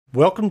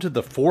Welcome to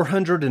the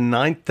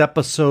 409th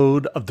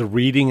episode of the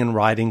Reading and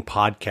Writing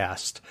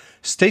Podcast.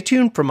 Stay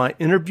tuned for my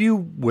interview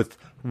with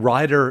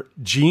writer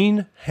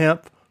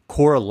Hanff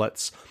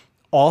Korelitz,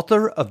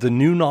 author of the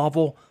new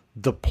novel,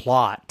 The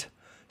Plot.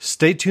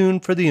 Stay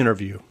tuned for the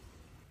interview.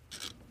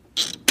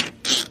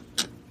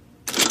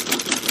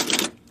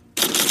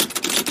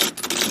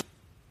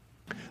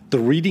 The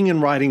Reading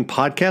and Writing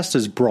Podcast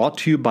is brought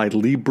to you by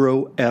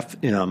Libro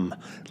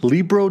FM.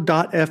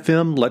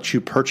 Libro.fm lets you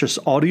purchase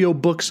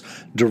audiobooks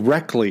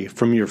directly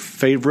from your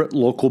favorite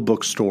local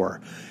bookstore.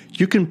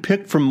 You can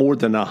pick from more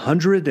than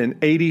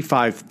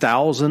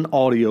 185,000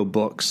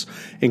 audiobooks,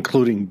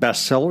 including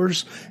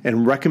bestsellers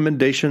and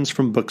recommendations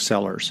from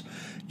booksellers.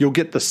 You'll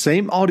get the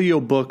same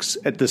audiobooks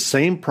at the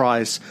same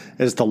price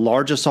as the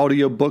largest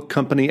audiobook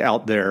company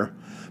out there,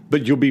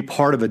 but you'll be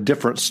part of a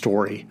different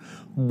story,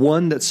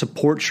 one that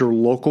supports your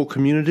local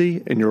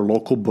community and your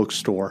local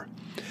bookstore.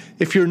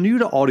 If you're new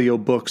to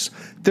audiobooks,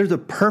 they're the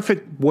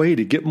perfect way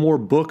to get more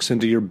books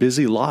into your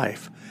busy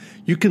life.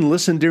 You can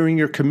listen during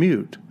your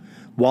commute,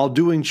 while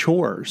doing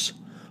chores,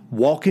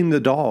 walking the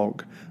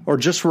dog, or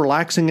just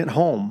relaxing at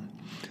home.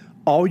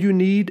 All you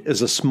need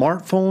is a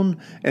smartphone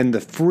and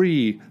the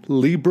free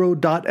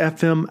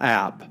Libro.fm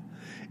app.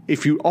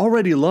 If you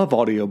already love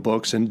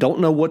audiobooks and don't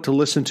know what to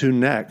listen to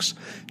next,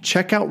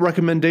 check out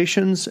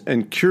recommendations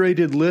and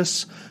curated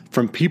lists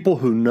from people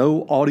who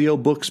know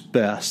audiobooks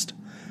best,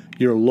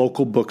 your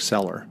local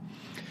bookseller.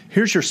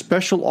 Here's your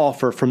special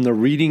offer from the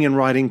Reading and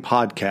Writing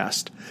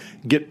Podcast.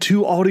 Get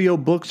 2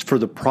 audiobooks for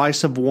the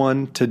price of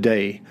one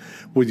today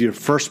with your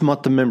first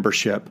month of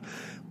membership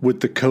with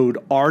the code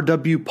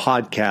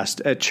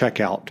RWPodcast at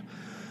checkout.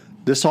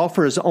 This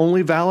offer is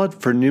only valid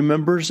for new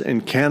members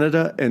in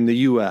Canada and the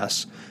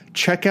U.S.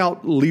 Check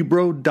out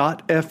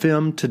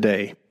Libro.fm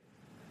today.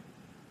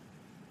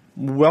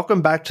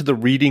 Welcome back to the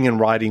Reading and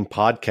Writing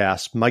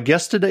Podcast. My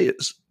guest today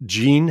is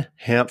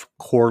Hanff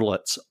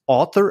Korelitz,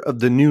 author of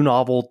the new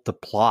novel, The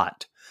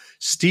Plot.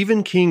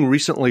 Stephen King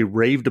recently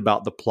raved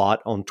about The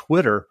Plot on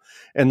Twitter,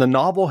 and the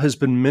novel has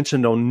been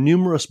mentioned on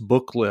numerous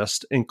book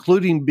lists,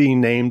 including being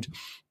named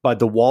by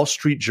the Wall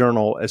Street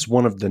Journal as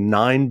one of the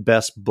 9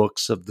 best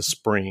books of the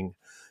spring.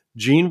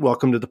 Jean,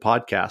 welcome to the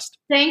podcast.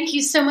 Thank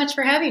you so much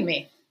for having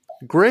me.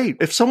 Great.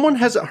 If someone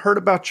hasn't heard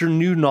about your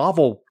new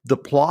novel, The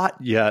Plot,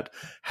 yet,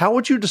 how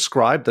would you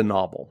describe the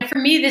novel? For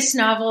me, this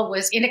novel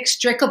was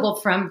inextricable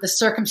from the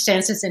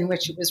circumstances in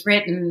which it was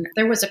written.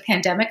 There was a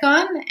pandemic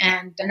on,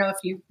 and I don't know if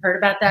you've heard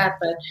about that,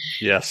 but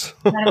yes,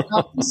 kind of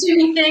a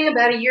consuming thing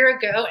about a year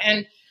ago.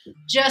 And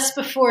just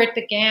before it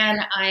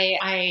began,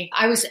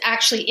 I was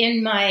actually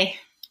in my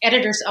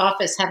editor's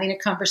office having a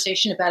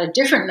conversation about a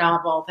different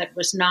novel that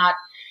was not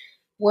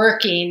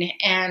working.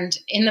 And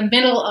in the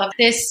middle of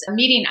this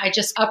meeting, I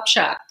just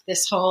upchucked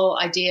this whole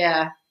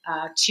idea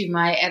to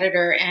my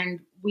editor. And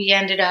we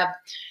ended up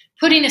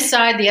putting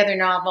aside the other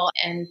novel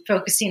and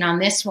focusing on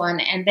this one.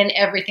 And then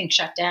everything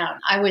shut down.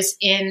 I was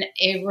in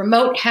a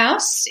remote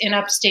house in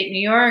upstate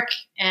New York,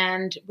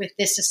 and with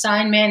this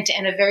assignment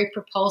and a very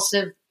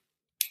propulsive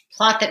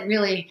plot that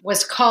really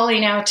was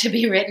calling out to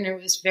be written.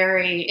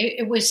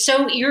 It was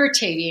so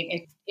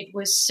irritating. It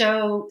was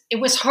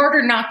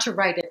harder not to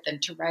write it than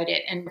to write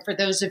it. And for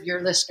those of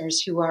your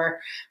listeners who are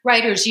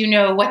writers, you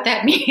know what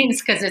that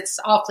means, because it's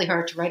awfully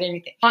hard to write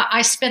anything.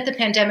 I spent the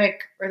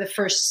pandemic, or the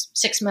first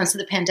 6 months of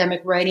the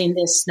pandemic, writing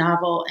this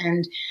novel,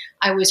 and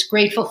I was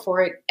grateful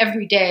for it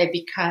every day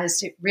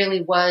because it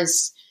really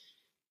was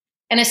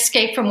an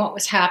escape from what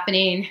was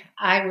happening.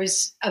 I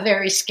was a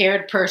very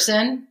scared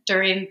person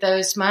during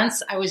those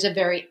months. I was a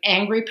very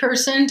angry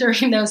person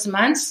during those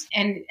months.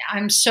 And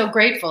I'm so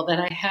grateful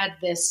that I had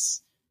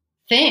this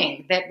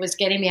thing that was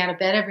getting me out of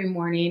bed every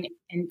morning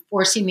and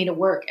forcing me to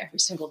work every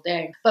single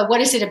day. But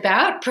what is it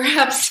about?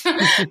 Perhaps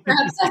that's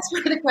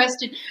part of the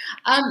question.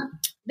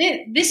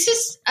 This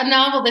is a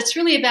novel that's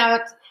really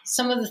about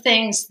some of the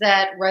things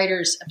that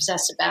writers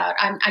obsess about.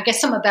 I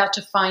guess I'm about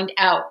to find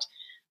out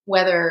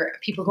whether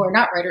people who are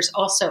not writers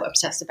also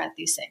obsess about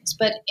these things.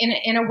 But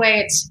in a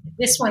way,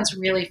 this one's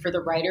really for the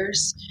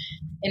writers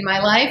in my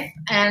life.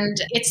 And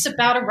it's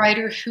about a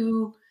writer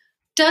who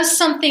does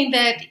something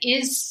that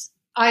is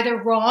either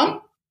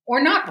wrong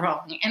or not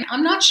wrong. And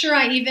I'm not sure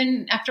I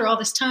even, after all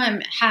this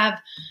time,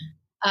 have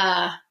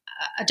a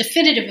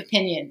definitive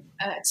opinion.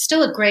 It's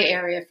still a gray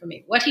area for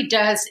me. What he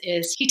does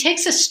is he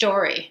takes a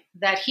story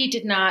that he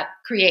did not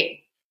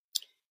create.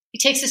 He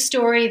takes a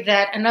story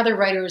that another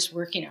writer is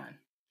working on.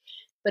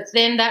 But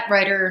then that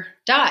writer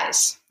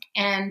dies,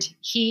 and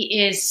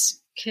he is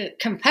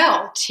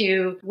compelled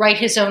to write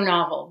his own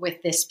novel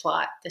with this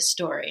plot, this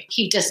story.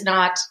 He does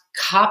not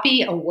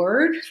copy a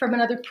word from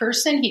another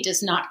person. He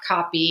does not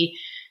copy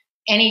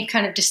any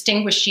kind of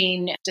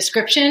distinguishing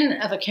description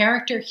of a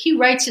character. He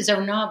writes his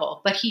own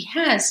novel, but he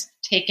has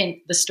taken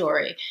the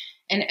story.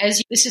 And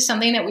this is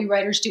something that we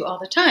writers do all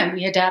the time.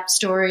 We adapt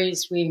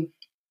stories, we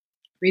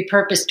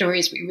repurpose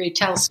stories, we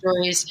retell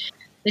stories.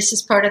 This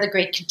is part of the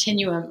great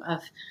continuum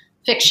of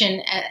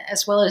fiction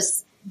as well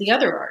as the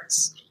other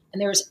arts. And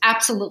there was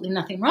absolutely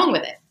nothing wrong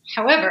with it.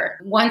 However,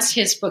 once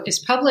his book is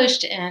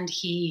published and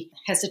he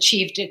has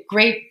achieved a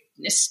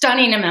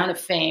stunning amount of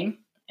fame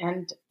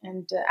and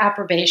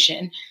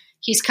approbation,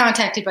 he's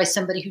contacted by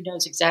somebody who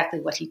knows exactly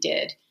what he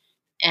did.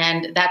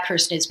 And that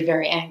person is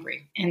very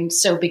angry. And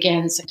so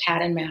begins a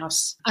cat and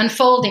mouse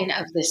unfolding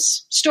of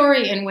this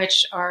story in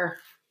which our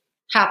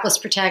hapless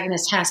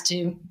protagonist has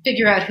to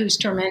figure out who's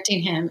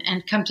tormenting him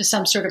and come to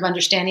some sort of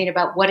understanding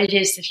about what it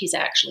is that he's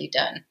actually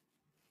done.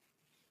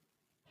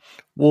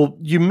 Well,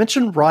 you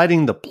mentioned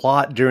writing the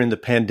plot during the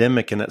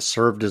pandemic and it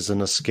served as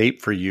an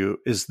escape for you.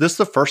 Is this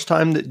the first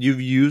time that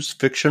you've used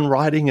fiction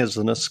writing as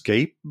an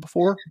escape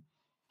before?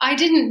 I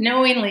didn't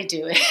knowingly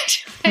do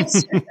it.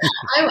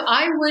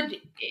 I would,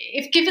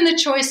 if given the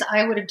choice,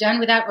 I would have done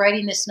without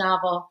writing this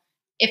novel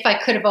if I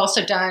could have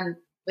also done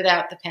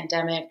without the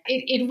pandemic.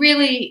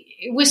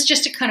 It was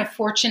just a kind of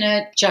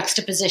fortunate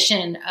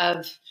juxtaposition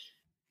of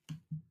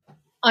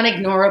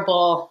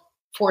unignorable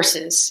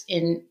forces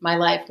in my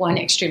life, one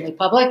extremely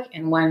public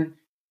and one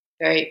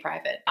very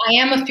private. I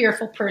am a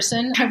fearful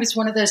person. I was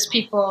one of those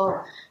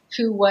people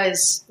who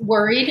was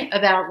worried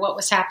about what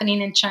was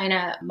happening in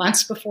China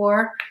months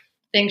before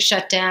things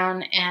shut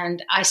down.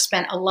 And I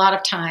spent a lot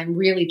of time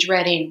really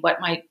dreading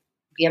what might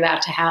be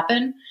about to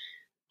happen.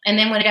 And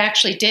then when it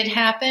actually did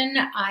happen,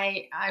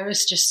 I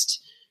was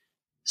just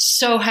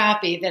so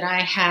happy that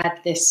I had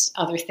this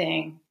other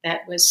thing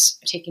that was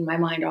taking my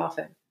mind off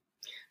it.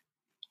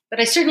 But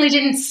I certainly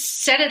didn't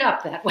set it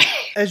up that way.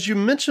 As you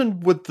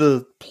mentioned with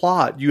the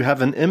plot, you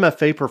have an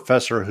MFA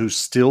professor who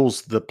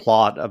steals the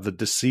plot of a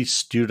deceased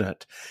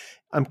student.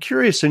 I'm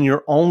curious, in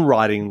your own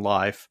writing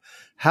life,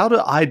 how do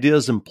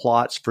ideas and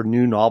plots for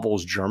new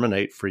novels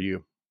germinate for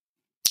you?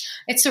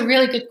 It's a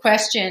really good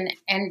question.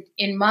 And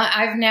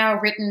I've now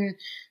written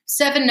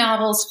 7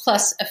 novels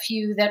plus a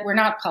few that were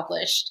not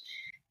published.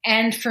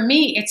 And for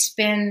me, it's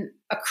been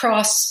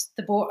across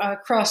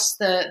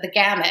the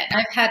gamut.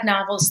 I've had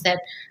novels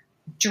that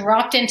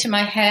dropped into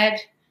my head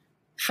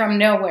from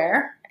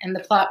nowhere, and the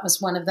plot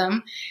was one of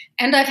them.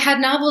 And I've had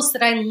novels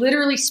that I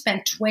literally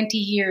spent 20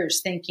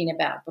 years thinking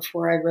about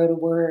before I wrote a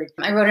word.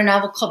 I wrote a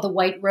novel called The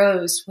White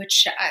Rose,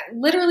 which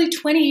literally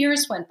 20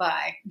 years went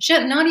by,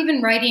 not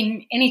even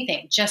writing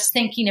anything, just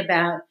thinking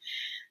about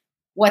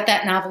what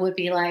that novel would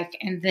be like.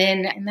 And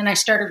then I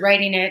started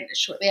writing it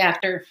shortly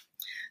after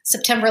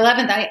September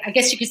 11th. I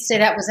guess you could say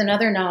that was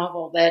another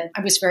novel that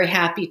I was very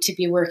happy to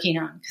be working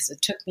on because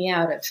it took me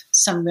out of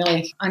some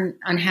really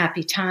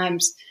unhappy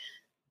times.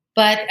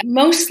 But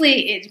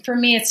mostly, for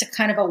me, it's a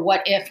kind of a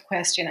what-if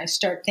question. I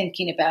start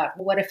thinking about,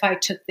 what if I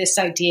took this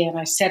idea and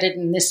I set it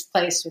in this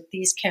place with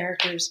these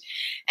characters?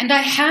 And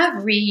I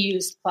have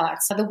reused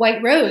plots. The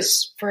White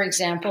Rose, for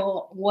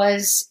example,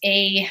 was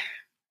a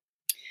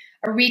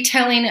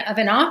retelling of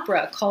an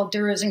opera called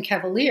Der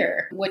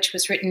Rosenkavalier, which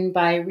was written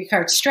by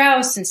Richard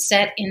Strauss and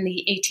set in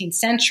the 18th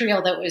century,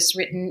 although it was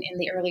written in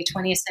the early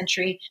 20th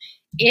century.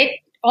 It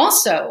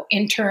also,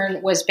 in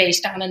turn, was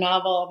based on a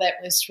novel that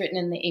was written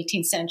in the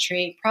 18th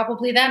century.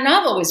 Probably that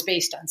novel was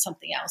based on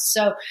something else.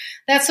 So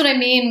that's what I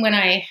mean when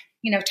I,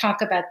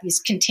 talk about these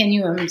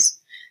continuums.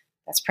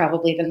 That's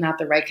probably not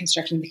the right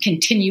construction. The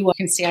continuum. You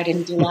can see I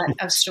didn't do a lot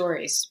of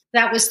stories.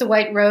 That was The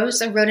White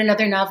Rose. I wrote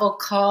another novel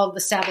called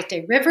The Sabbath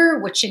Day River,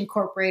 which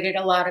incorporated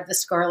a lot of The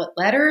Scarlet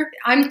Letter.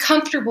 I'm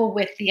comfortable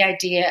with the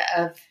idea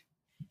of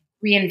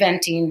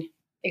reinventing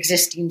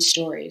existing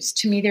stories.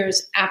 To me,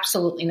 there's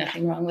absolutely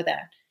nothing wrong with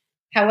that.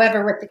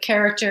 However, what the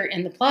character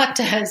in the plot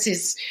does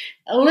is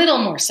a little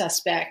more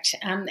suspect,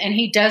 and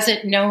he does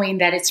it knowing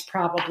that it's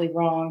probably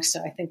wrong. So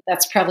I think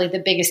that's probably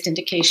the biggest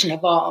indication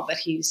of all, that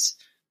he's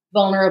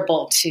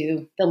vulnerable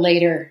to the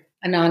later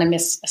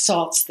anonymous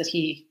assaults that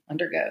he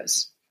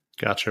undergoes.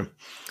 Gotcha.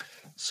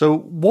 So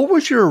what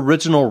was your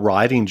original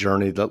writing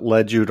journey that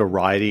led you to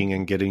writing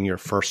and getting your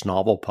first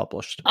novel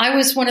published? I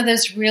was one of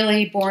those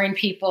really boring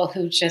people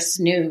who just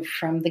knew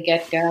from the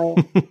get-go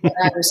what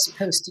I was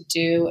supposed to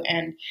do.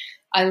 And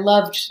I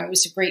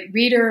was a great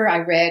reader. I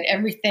read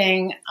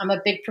everything. I'm a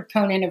big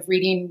proponent of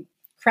reading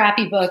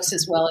crappy books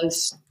as well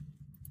as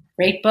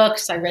great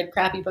books. I read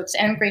crappy books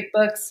and great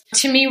books.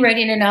 To me,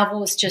 writing a novel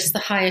was just the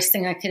highest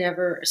thing I could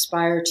ever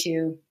aspire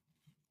to.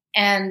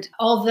 And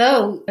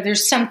although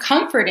there's some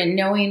comfort in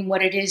knowing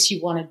what it is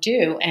you want to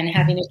do and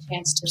having a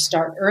chance to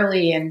start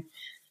early and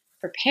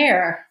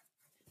prepare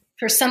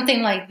for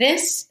something like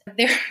this,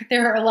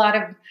 there are a lot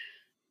of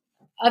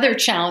other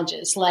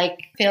challenges, like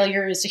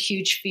failure is a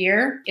huge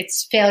fear.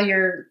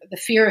 The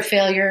fear of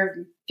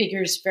failure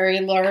figures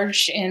very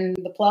large in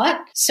the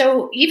plot.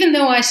 So even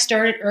though I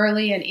started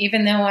early and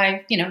even though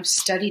I,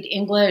 studied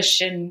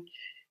English and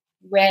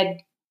read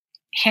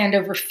hand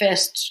over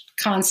fist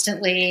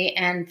constantly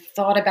and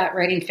thought about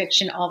writing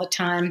fiction all the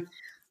time,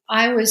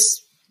 I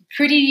was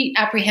pretty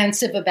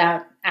apprehensive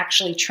about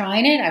actually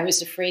trying it. I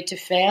was afraid to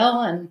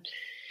fail, and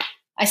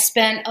I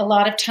spent a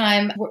lot of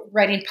time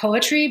writing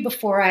poetry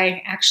before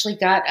I actually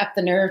got up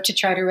the nerve to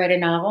try to write a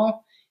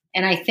novel.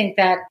 And I think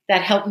that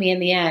helped me in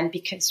the end,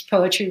 because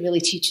poetry really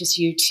teaches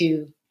you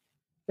to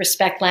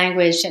respect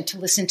language and to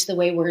listen to the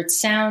way words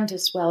sound,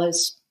 as well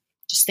as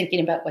just thinking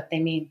about what they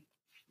mean.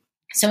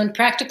 So in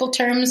practical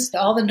terms,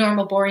 all the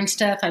normal boring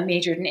stuff, I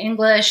majored in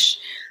English.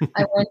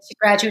 I went to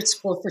graduate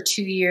school for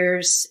 2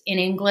 years in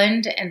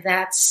England, and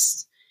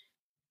that's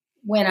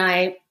when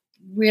I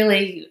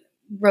really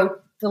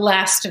wrote the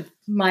last of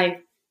my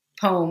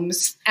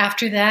poems.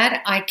 After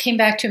that, I came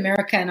back to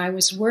America, and I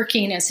was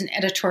working as an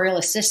editorial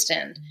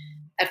assistant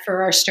at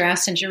Farrar,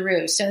 Straus and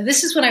Giroux. So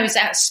this is when I was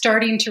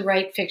starting to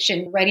write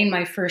fiction, writing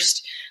my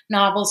first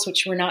novels,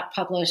 which were not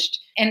published.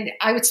 And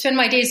I would spend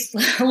my days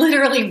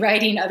literally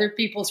writing other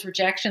people's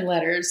rejection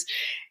letters.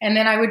 And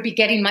then I would be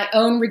getting my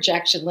own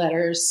rejection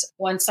letters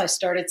once I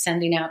started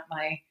sending out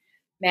my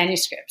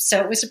manuscripts. So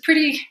it was a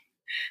pretty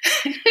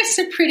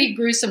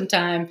gruesome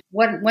time.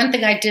 One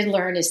thing I did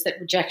learn is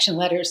that rejection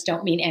letters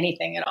don't mean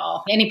anything at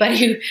all.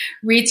 Anybody who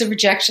reads a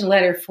rejection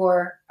letter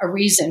for a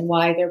reason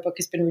why their book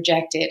has been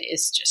rejected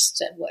is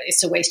just,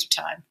 it's a waste of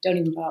time. Don't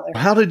even bother.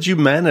 How did you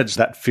manage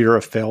that fear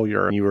of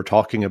failure? You were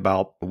talking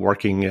about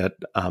working at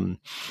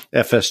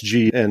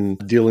FSG and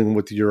dealing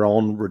with your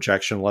own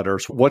rejection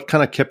letters. What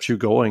kind of kept you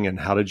going, and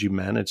how did you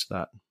manage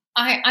that?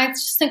 I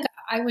just think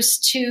I was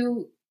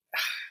too...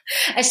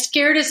 As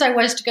scared as I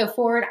was to go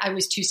forward, I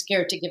was too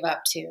scared to give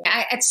up too.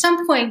 At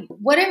some point,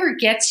 whatever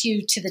gets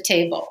you to the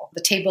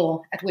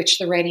table at which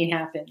the writing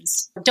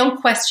happens,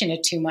 don't question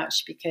it too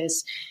much,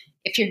 because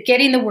if you're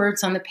getting the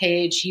words on the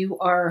page, you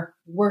are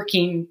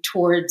working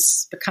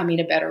towards becoming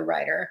a better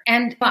writer.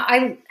 And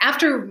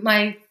after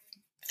my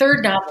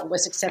third novel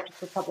was accepted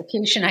for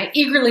publication, I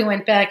eagerly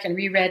went back and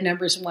reread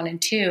numbers 1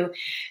 and 2.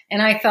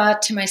 And I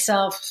thought to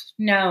myself,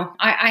 no,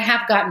 I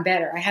have gotten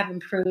better. I have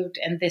improved.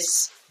 And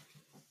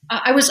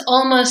I was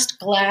almost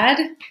glad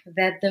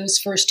that those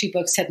first 2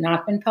 books had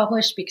not been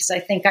published, because I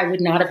think I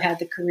would not have had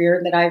the career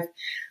that I've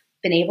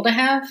been able to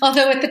have.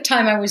 Although at the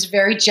time I was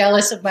very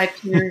jealous of my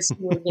peers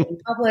who were getting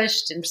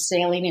published and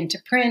sailing into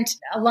print.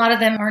 A lot of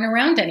them aren't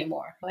around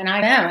anymore. And I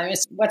am. I mean,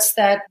 what's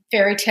that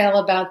fairy tale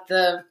about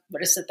the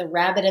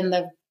rabbit and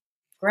the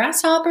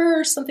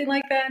grasshopper or something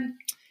like that?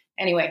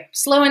 Anyway,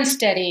 slow and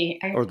steady.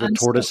 Or the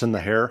tortoise and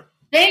the hare?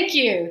 Thank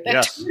you. The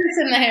Yes. tortoise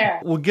and the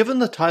hare. Well, given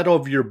the title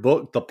of your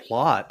book, The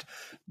Plot,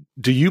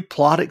 do you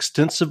plot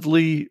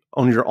extensively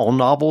on your own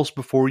novels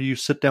before you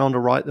sit down to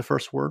write the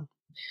first word?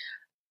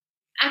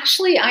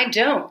 Actually, I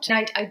don't.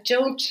 I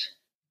don't.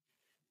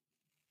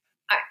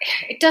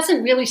 It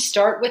doesn't really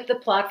start with the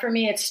plot for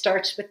me. It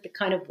starts with the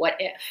kind of what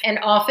if. And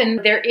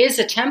often there is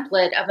a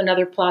template of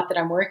another plot that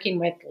I'm working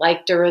with,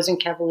 like De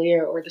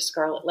Rosenkavalier or The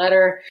Scarlet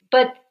Letter.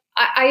 But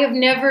I have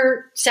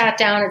never sat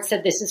down and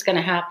said, this is going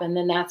to happen,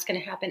 then that's going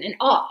to happen. And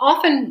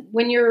often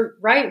when you're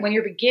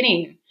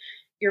beginning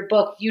your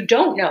book, you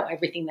don't know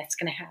everything that's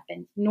going to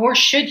happen, nor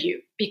should you,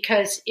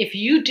 because if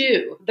you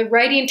do, the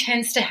writing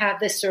tends to have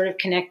this sort of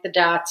connect the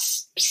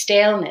dots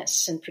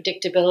staleness and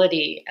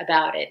predictability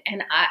about it.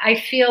 And I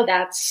feel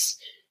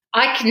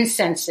I can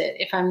sense it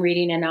if I'm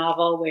reading a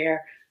novel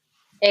where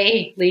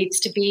A leads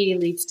to B,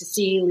 leads to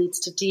C,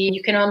 leads to D.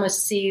 You can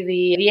almost see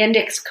the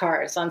index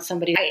cards on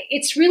somebody.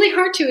 It's really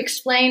hard to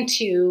explain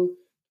to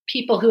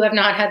people who have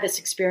not had this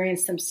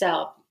experience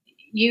themselves.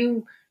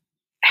 You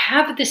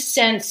have the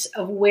sense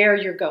of where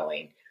you're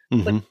going,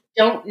 but you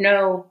don't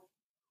know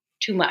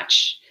too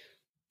much.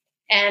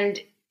 And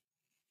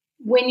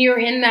when you're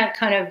in that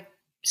kind of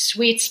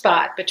sweet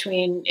spot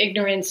between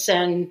ignorance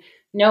and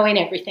knowing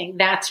everything,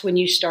 that's when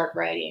you start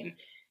writing.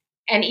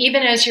 And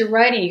even as you're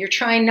writing, you're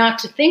trying not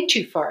to think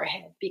too far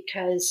ahead,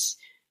 because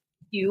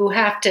you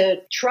have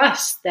to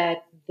trust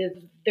that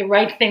the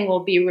right thing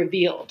will be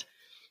revealed.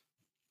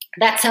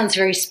 That sounds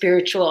very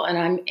spiritual, and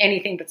I'm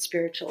anything but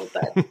spiritual,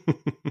 but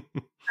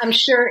I'm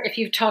sure if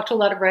you've talked to a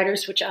lot of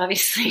writers, which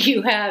obviously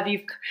you have,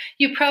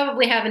 you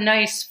probably have a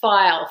nice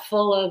file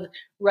full of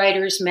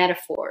writers'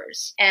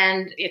 metaphors.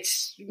 And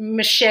it's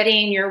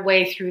macheting your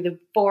way through the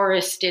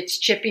forest. It's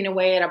chipping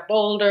away at a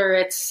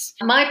boulder.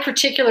 My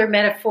particular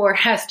metaphor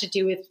has to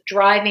do with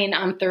driving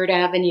on 3rd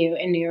Avenue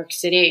in New York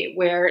City,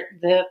 where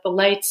the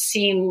lights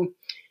seem,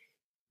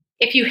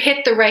 if you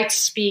hit the right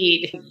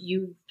speed,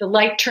 the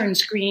light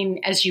turns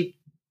green as you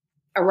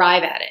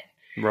arrive at it.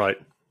 Right.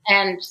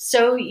 And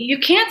so you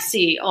can't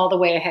see all the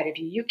way ahead of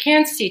you. You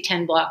can't see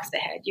 10 blocks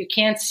ahead. You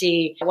can't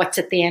see what's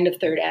at the end of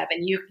 3rd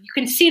Avenue. You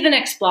can see the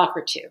next block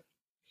or two.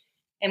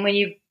 And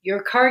when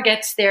your car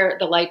gets there,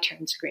 the light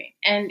turns green.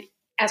 And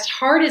as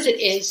hard as it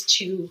is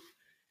to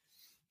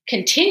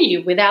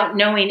continue without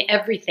knowing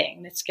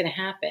everything that's going to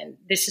happen,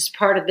 this is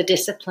part of the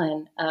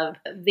discipline of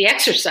the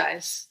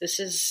exercise. This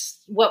is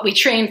what we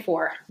train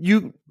for.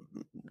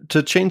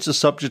 To change the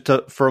subject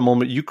for a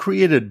moment, you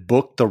created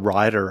Book the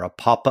Writer, a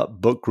pop-up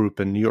book group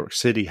in New York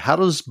City. How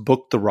does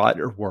Book the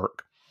Writer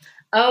work?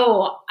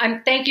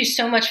 Thank you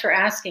so much for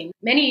asking.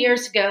 Many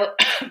years ago,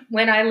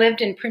 when I lived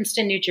in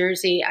Princeton, New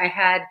Jersey,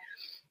 I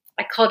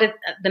called it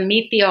the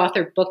Meet the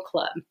Author Book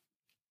Club.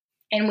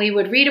 And we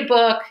would read a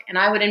book, and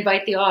I would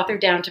invite the author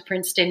down to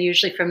Princeton,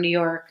 usually from New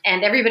York,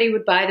 and everybody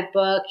would buy the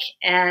book,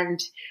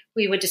 and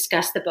we would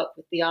discuss the book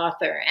with the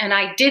author. And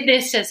I did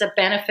this as a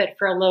benefit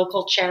for a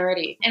local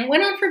charity, and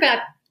went on for about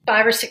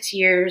 5 or 6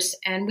 years,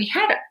 and we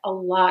had a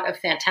lot of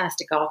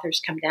fantastic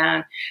authors come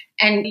down.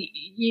 And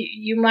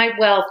you might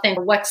well think,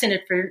 what's in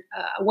it for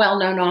a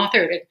well-known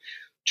author to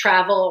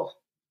travel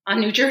on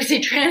New Jersey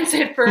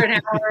Transit for an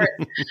hour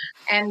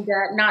and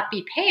not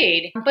be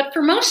paid? But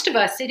for most of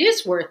us, it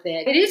is worth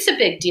it. It is a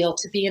big deal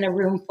to be in a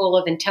room full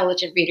of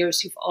intelligent readers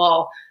who've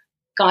all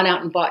gone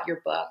out and bought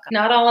your book.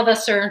 Not all of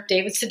us are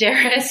David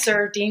Sedaris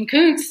or Dean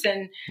Koontz,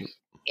 and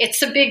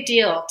it's a big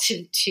deal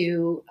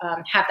to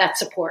have that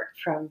support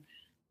from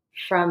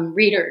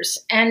readers.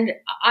 And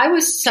I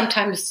was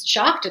sometimes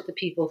shocked at the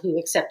people who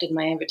accepted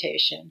my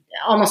invitation.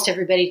 Almost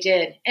everybody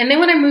did. And then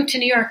when I moved to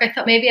New York, I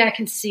thought maybe I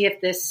can see if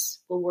this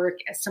will work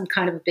as some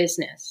kind of a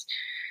business.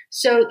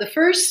 So the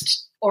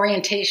first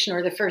orientation,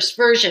 or the first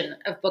version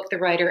of Book the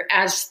Writer,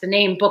 as the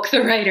name Book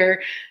the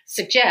Writer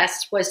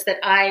suggests, was that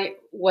I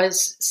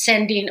was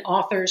sending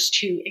authors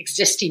to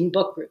existing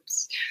book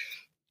groups.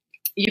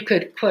 You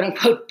could, quote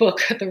unquote,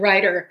 book the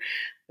writer.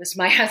 Was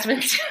my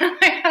husband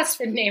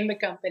named the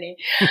company.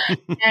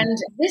 And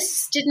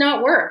this did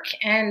not work.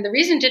 And the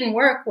reason it didn't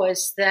work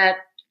was that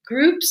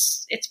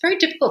groups, it's very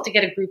difficult to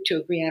get a group to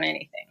agree on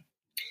anything,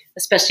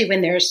 especially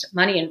when there's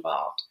money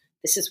involved.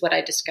 This is what I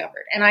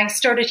discovered. And I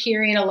started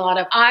hearing a lot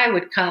of, I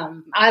would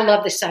come, I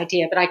love this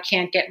idea, but I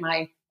can't get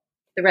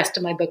the rest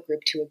of my book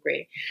group to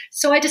agree.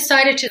 So I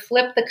decided to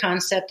flip the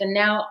concept, and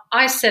now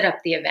I set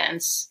up the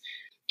events.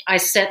 I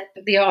set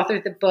the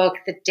author, the book,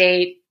 the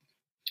date,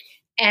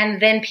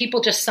 and then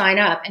people just sign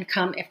up and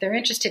come if they're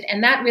interested.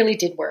 And that really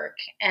did work.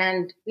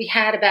 And we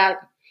had about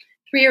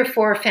 3 or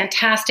 4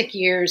 fantastic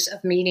years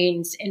of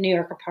meetings in New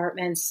York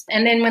apartments.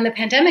 And then when the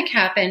pandemic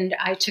happened,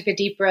 I took a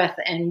deep breath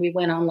and we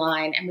went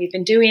online. And we've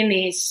been doing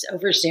these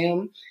over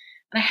Zoom.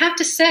 And I have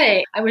to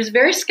say, I was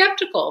very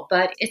skeptical,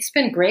 but it's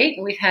been great.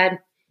 And we've had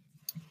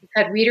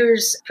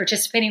readers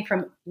participating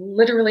from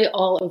literally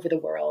all over the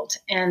world.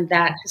 And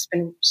that has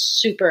been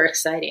super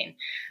exciting.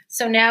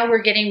 So now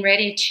we're getting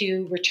ready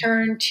to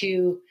return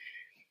to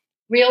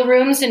real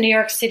rooms in New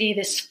York City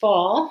this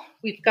fall.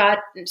 We've got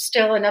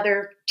still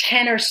another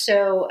 10 or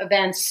so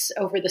events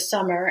over the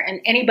summer, and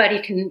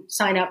anybody can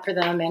sign up for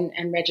them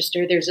and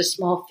register. There's a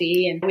small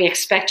fee, and we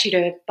expect you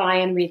to buy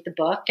and read the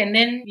book. And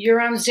then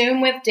you're on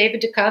Zoom with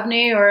David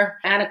Duchovny or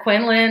Anna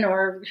Quinlan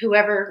or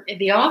whoever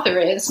the author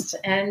is,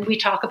 and we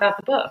talk about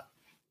the book.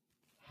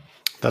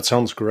 That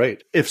sounds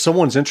great. If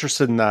someone's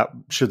interested in that,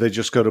 should they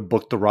just go to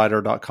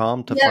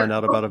bookthewriter.com to find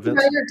out about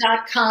events?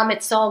 Bookthewriter.com.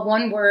 It's all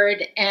one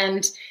word.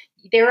 And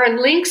there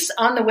are links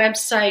on the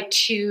website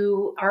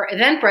to our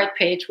Eventbrite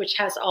page, which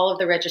has all of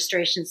the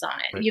registrations on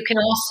it. Right. You can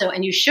also,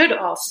 and you should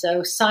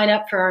also, sign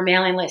up for our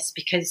mailing list,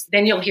 because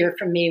then you'll hear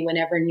from me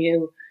whenever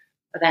new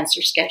events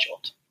are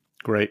scheduled.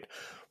 Great.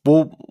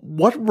 Well,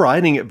 what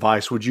writing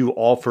advice would you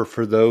offer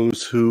for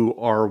those who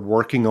are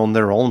working on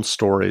their own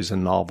stories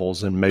and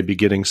novels and maybe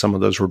getting some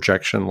of those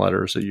rejection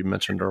letters that you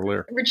mentioned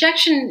earlier?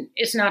 Rejection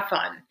is not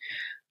fun,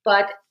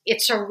 but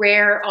it's a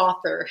rare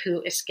author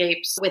who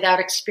escapes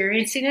without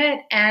experiencing it.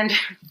 And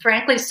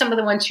frankly, some of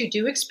the ones who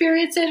do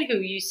experience it, who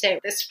you say,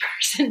 this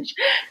person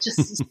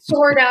just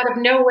soared out of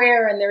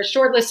nowhere and they're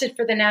shortlisted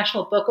for the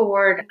National Book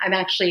Award. I'm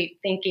actually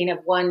thinking of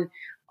one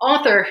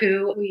author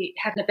who we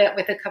had an event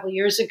with a couple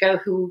years ago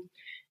who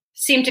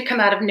seemed to come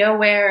out of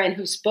nowhere and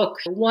whose book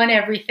won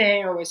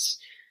everything or was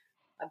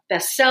a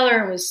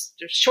bestseller and was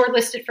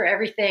shortlisted for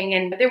everything.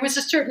 And there was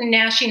a certain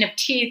gnashing of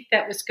teeth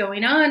that was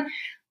going on.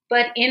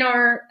 But in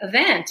our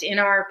event, in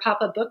our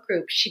pop-up book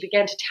group, she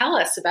began to tell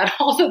us about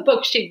all the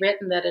books she'd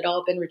written that had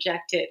all been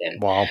rejected. And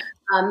wow.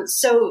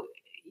 So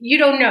you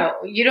don't know.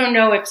 You don't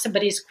know if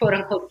somebody's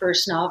quote-unquote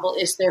first novel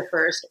is their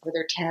first or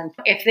their 10th.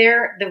 If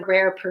they're the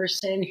rare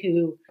person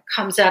who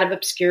comes out of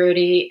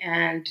obscurity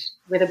and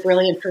with a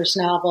brilliant first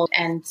novel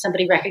and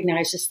somebody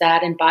recognizes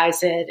that and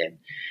buys it and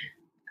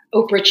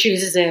Oprah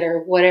chooses it or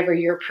whatever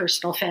your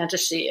personal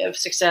fantasy of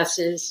success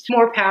is,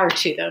 more power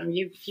to them.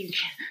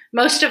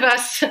 Most of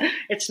us,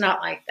 it's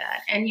not like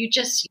that. And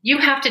you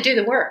have to do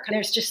the work.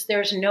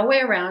 There's no way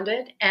around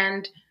it.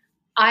 And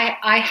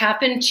I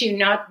happen to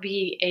not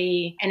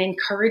be an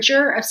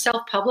encourager of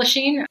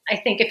self-publishing. I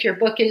think if your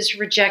book is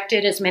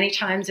rejected as many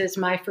times as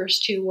my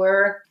first 2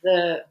 were,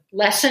 the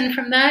lesson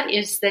from that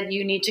is that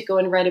you need to go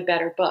and write a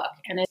better book.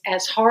 And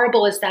as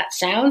horrible as that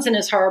sounds and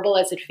as horrible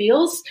as it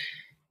feels,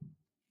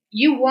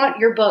 you want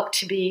your book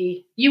to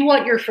be, you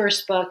want your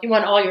first book, you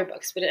want all your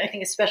books, but I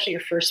think especially your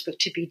first book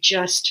to be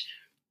just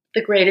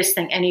the greatest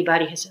thing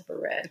anybody has ever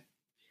read.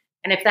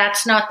 And if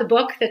that's not the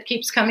book that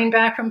keeps coming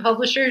back from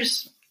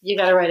publishers, you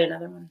got to write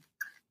another one.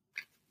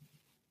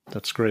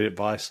 That's great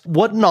advice.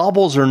 What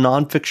novels or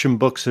nonfiction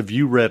books have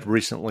you read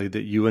recently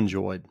that you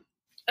enjoyed?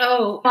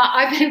 Oh,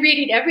 I've been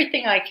reading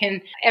everything I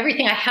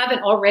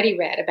haven't already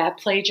read about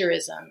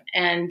plagiarism.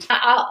 And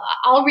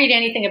I'll read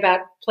anything about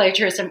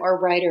plagiarism or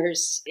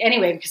writers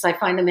anyway, because I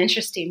find them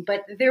interesting.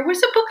 But there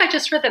was a book I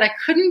just read that I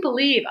couldn't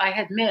believe I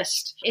had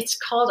missed. It's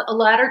called A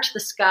Ladder to the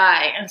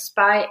Sky, and it's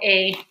by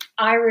an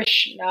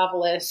Irish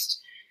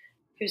novelist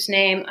whose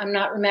name I'm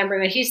not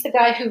remembering, but he's the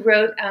guy who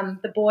wrote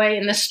The Boy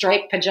in the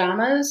Striped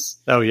Pajamas.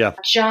 Oh, yeah.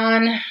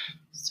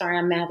 Sorry,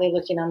 I'm madly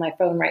looking on my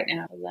phone right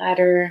now.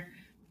 Ladder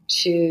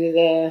to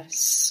the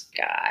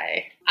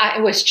Sky.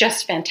 It was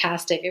just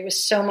fantastic. It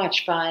was so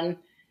much fun.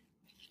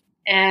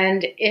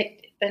 And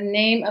the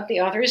name of the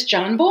author is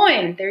John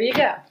Boyne. There you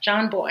go,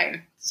 John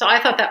Boyne. So I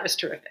thought that was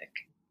terrific.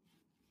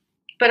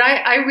 But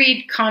I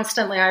read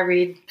constantly. I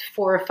read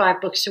 4 or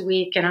 5 books a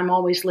week, and I'm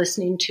always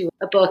listening to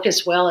a book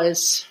as well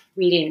as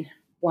reading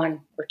 1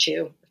 or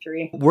 2 or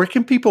 3. Where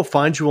can people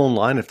find you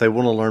online if they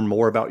want to learn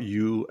more about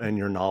you and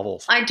your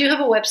novels? I do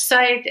have a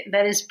website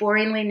that is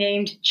boringly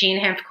named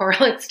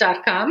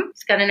JeanHanffKorelitz.com.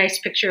 It's got a nice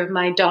picture of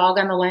my dog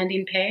on the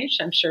landing page.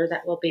 I'm sure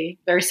that will be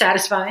very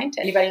satisfying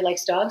to anybody who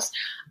likes dogs.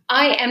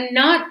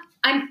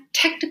 I'm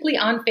technically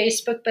on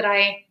Facebook, but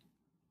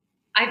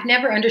I've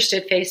never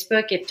understood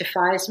Facebook. It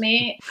defies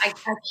me. I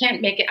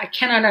can't make it. I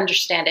cannot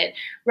understand it.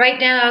 Right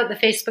now, the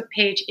Facebook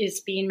page is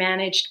being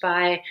managed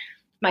by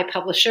my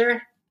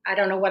publisher. I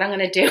don't know what I'm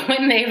going to do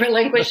when they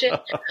relinquish it.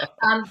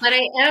 But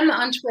I am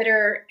on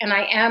Twitter and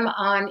I am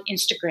on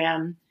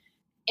Instagram.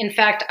 In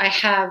fact, I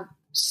have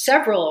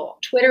several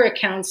Twitter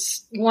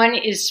accounts. One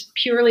is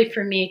purely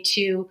for me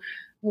to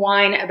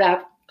whine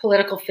about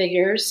political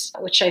figures,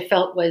 which I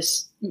felt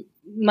was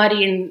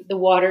muddying the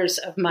waters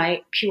of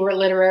my pure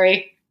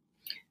literary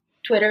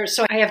Twitter.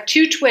 So I have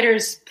 2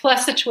 Twitters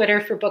plus a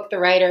Twitter for Book the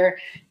Writer,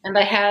 and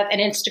I have an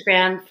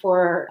Instagram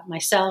for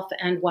myself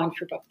and one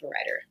for Book the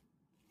Writer.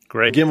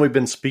 Great. Again, we've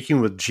been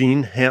speaking with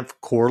Jean Hanff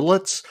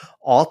Korelitz,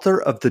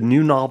 author of the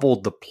new novel,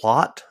 The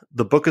Plot.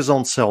 The book is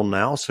on sale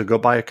now, so go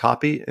buy a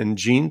copy. And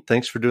Jean,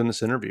 thanks for doing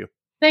this interview.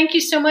 Thank you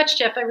so much,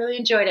 Jeff. I really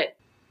enjoyed it.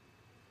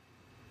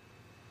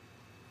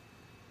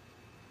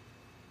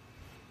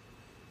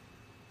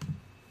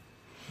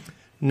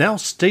 Now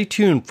stay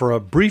tuned for a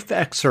brief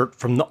excerpt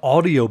from the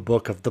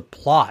audiobook of The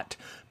Plot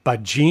by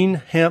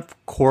Jean Hanff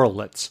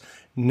Korelitz,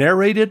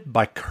 narrated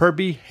by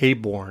Kirby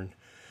Hayborn.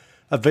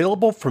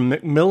 Available from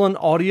Macmillan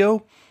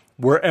Audio,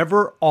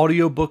 wherever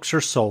audiobooks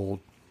are sold.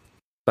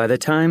 By the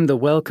time the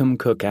welcome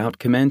cookout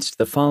commenced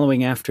the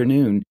following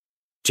afternoon,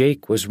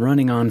 Jake was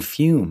running on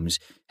fumes,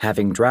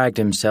 having dragged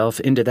himself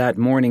into that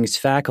morning's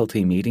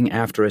faculty meeting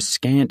after a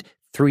scant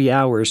 3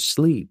 hours'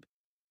 sleep.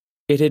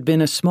 It had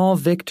been a small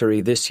victory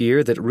this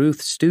year that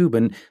Ruth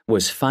Steuben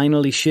was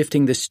finally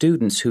shifting the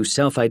students who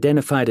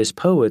self-identified as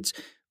poets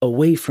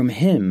away from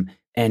him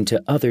and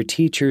to other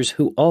teachers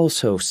who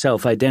also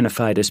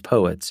self-identified as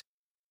poets.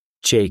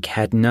 Jake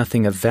had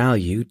nothing of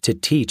value to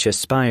teach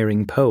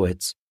aspiring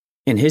poets.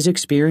 In his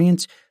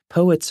experience,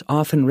 poets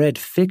often read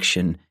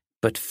fiction,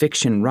 but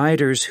fiction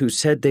writers who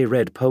said they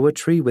read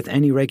poetry with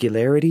any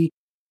regularity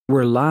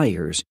were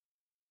liars.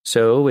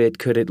 So it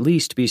could at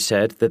least be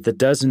said that the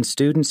dozen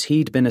students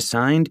he'd been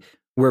assigned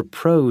were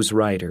prose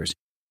writers.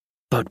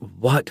 But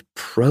what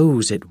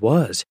prose it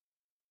was!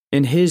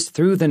 In his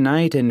Through the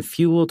Night and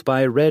Fueled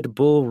by Red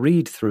Bull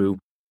read-through,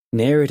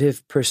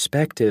 narrative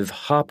perspective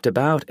hopped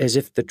about as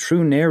if the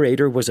true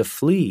narrator was a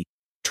flea,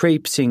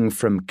 traipsing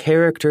from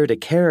character to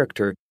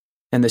character,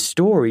 and the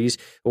stories,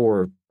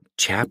 or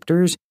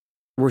chapters,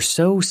 were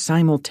so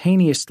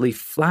simultaneously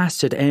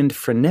flaccid and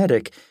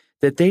frenetic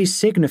that they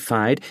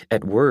signified,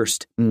 at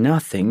worst,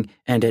 nothing,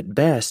 and at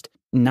best,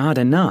 not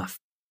enough.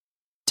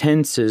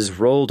 Tenses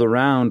rolled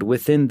around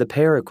within the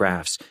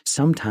paragraphs,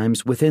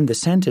 sometimes within the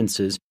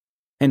sentences,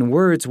 and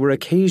words were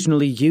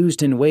occasionally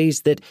used in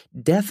ways that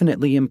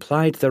definitely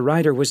implied the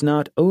writer was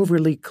not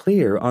overly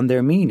clear on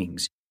their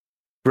meanings.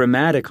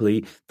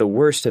 Grammatically, the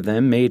worst of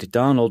them made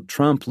Donald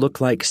Trump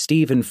look like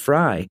Stephen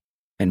Fry,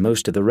 and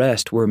most of the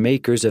rest were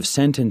makers of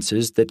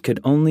sentences that could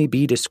only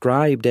be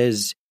described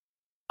as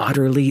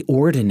utterly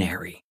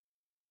ordinary.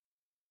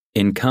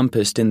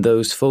 Encompassed in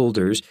those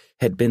folders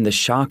had been the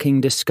shocking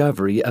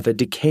discovery of a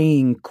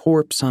decaying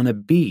corpse on a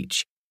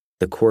beach.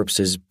 The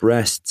corpse's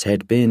breasts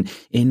had been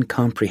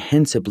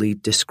incomprehensibly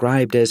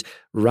described as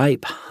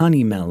ripe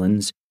honey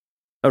melons.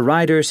 A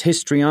writer's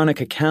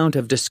histrionic account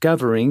of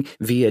discovering,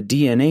 via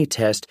DNA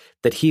test,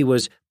 that he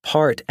was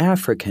part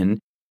African,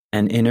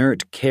 an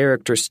inert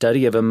character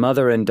study of a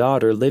mother and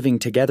daughter living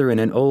together in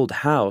an old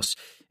house,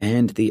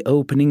 and the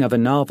opening of a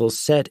novel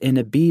set in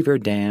a beaver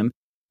dam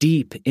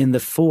deep in the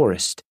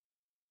forest.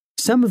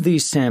 Some of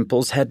these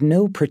samples had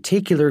no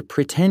particular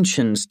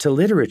pretensions to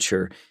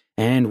literature,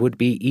 and would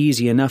be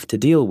easy enough to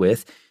deal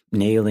with.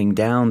 Nailing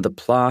down the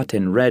plot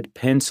and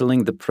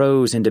red-penciling the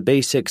prose into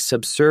basic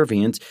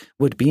subservience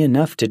would be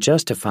enough to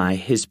justify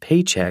his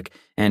paycheck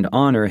and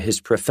honor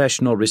his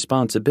professional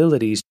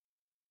responsibilities.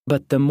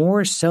 But the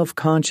more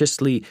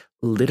self-consciously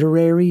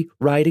literary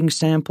writing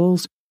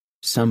samples,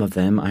 some of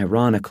them,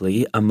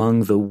 ironically,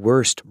 among the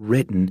worst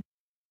written,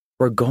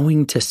 were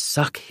going to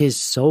suck his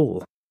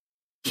soul.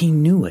 He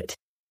knew it.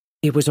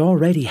 It was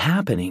already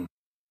happening.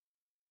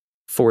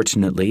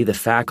 Fortunately, the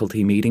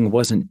faculty meeting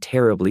wasn't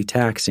terribly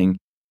taxing.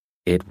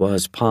 It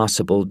was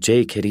possible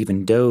Jake had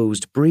even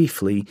dozed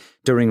briefly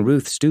during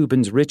Ruth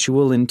Steuben's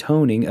ritual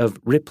intoning of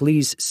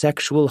Ripley's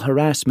sexual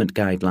harassment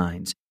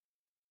guidelines.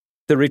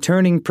 The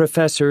returning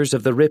professors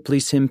of the Ripley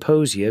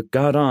Symposia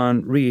got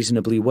on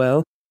reasonably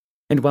well,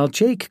 and while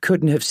Jake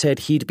couldn't have said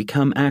he'd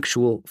become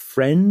actual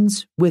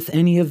friends with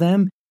any of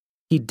them,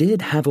 he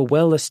did have a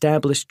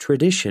well-established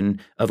tradition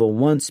of a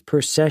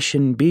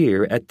once-per-session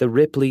beer at the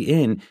Ripley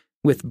Inn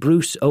with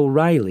Bruce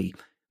O'Reilly,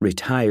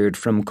 retired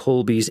from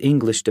Colby's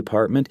English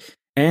department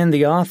and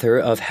the author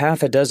of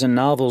half a dozen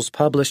novels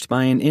published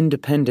by an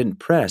independent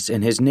press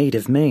in his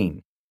native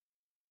Maine.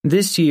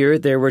 This year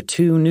there were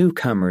two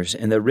newcomers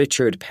in the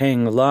Richard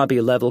Peng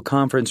lobby-level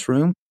conference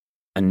room,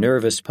 a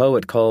nervous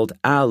poet called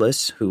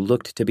Alice, who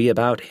looked to be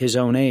about his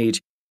own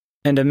age,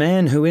 and a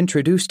man who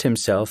introduced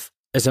himself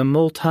as a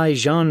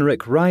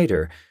multi-genric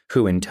writer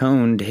who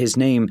intoned his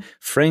name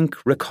Frank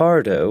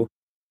Ricardo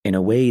in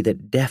a way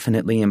that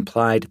definitely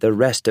implied the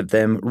rest of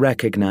them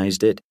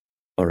recognized it,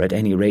 or at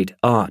any rate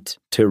ought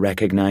to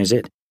recognize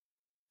it.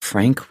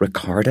 Frank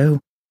Ricardo?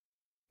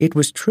 It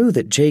was true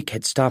that Jake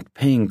had stopped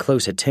paying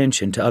close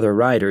attention to other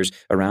writers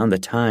around the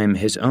time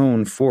his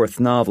own fourth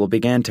novel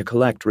began to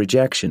collect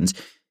rejections.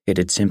 It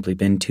had simply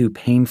been too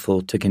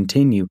painful to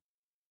continue.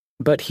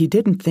 But he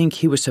didn't think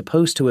he was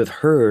supposed to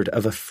have heard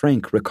of a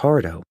Frank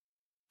Ricardo.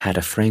 Had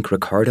a Frank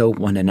Ricardo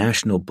won a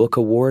National Book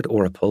Award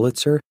or a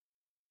Pulitzer?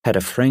 Had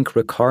a Frank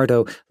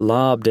Ricardo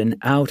lobbed an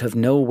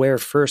out-of-nowhere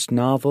first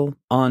novel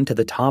onto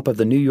the top of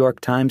the New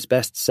York Times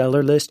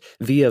bestseller list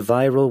via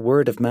viral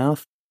word of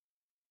mouth?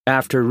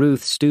 After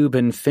Ruth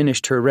Steuben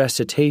finished her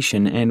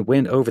recitation and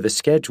went over the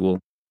schedule,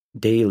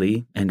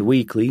 daily and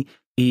weekly,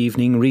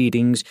 evening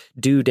readings,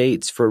 due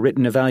dates for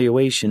written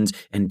evaluations,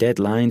 and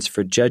deadlines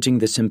for judging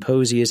the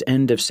symposia's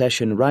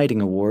end-of-session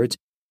writing awards,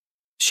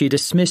 she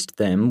dismissed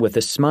them with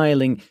a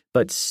smiling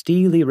but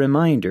steely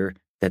reminder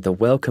that the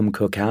welcome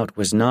cookout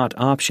was not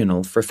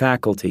optional for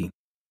faculty.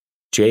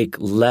 Jake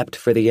leapt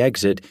for the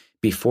exit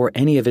before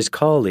any of his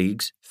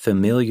colleagues,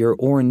 familiar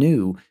or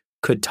new,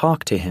 could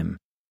talk to him.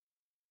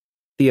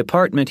 The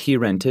apartment he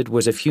rented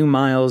was a few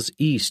miles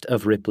east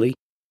of Ripley,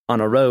 on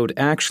a road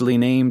actually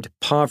named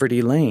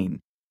Poverty Lane.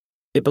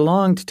 It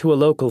belonged to a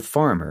local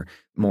farmer,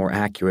 more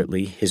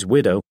accurately his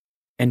widow,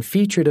 and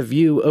featured a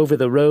view over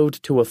the road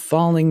to a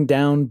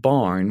falling-down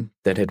barn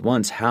that had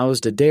once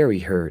housed a dairy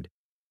herd.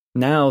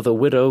 Now the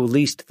widow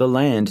leased the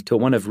land to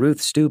one of Ruth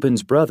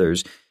Steuben's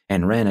brothers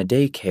and ran a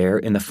daycare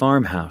in the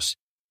farmhouse.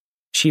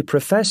 She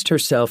professed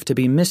herself to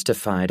be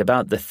mystified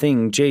about the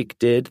thing Jake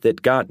did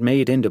that got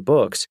made into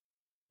books,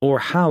 or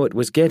how it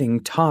was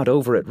getting taught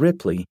over at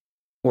Ripley,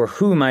 or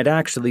who might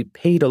actually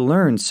pay to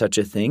learn such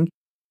a thing,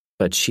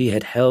 but she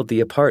had held the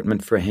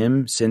apartment for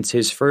him since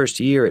his first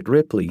year at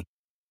Ripley.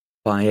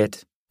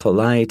 Quiet,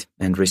 polite,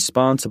 and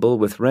responsible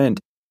with rent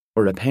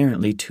were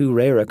apparently too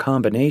rare a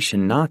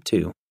combination not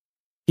to.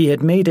 He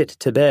had made it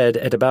to bed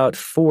at about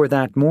 4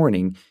 that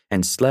morning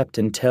and slept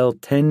until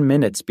 10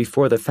 minutes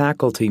before the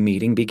faculty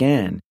meeting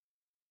began.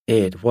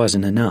 It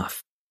wasn't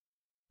enough.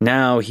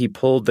 Now he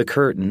pulled the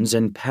curtains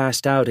and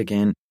passed out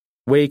again,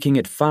 waking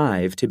at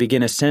 5 to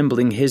begin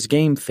assembling his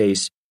game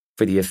face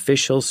for the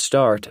official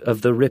start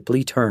of the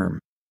Ripley term.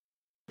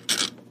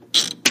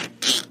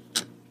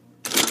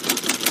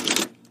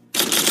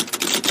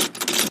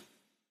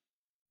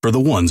 For the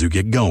ones who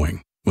get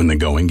going when the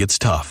going gets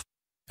tough,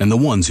 and the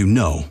ones who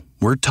know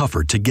we're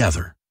tougher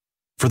together.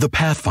 For the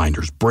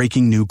Pathfinders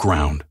breaking new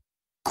ground,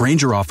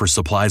 Grainger offers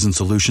supplies and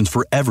solutions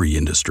for every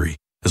industry,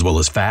 as well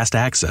as fast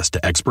access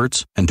to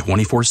experts and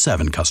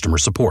 24/7 customer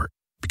support.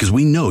 Because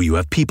we know you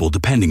have people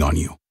depending on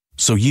you,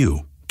 so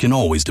you can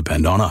always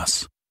depend on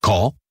us.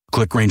 Call,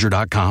 click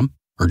Grainger.com,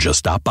 or just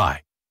stop by.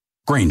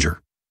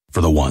 Grainger,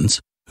 for the ones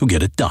who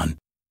get it done.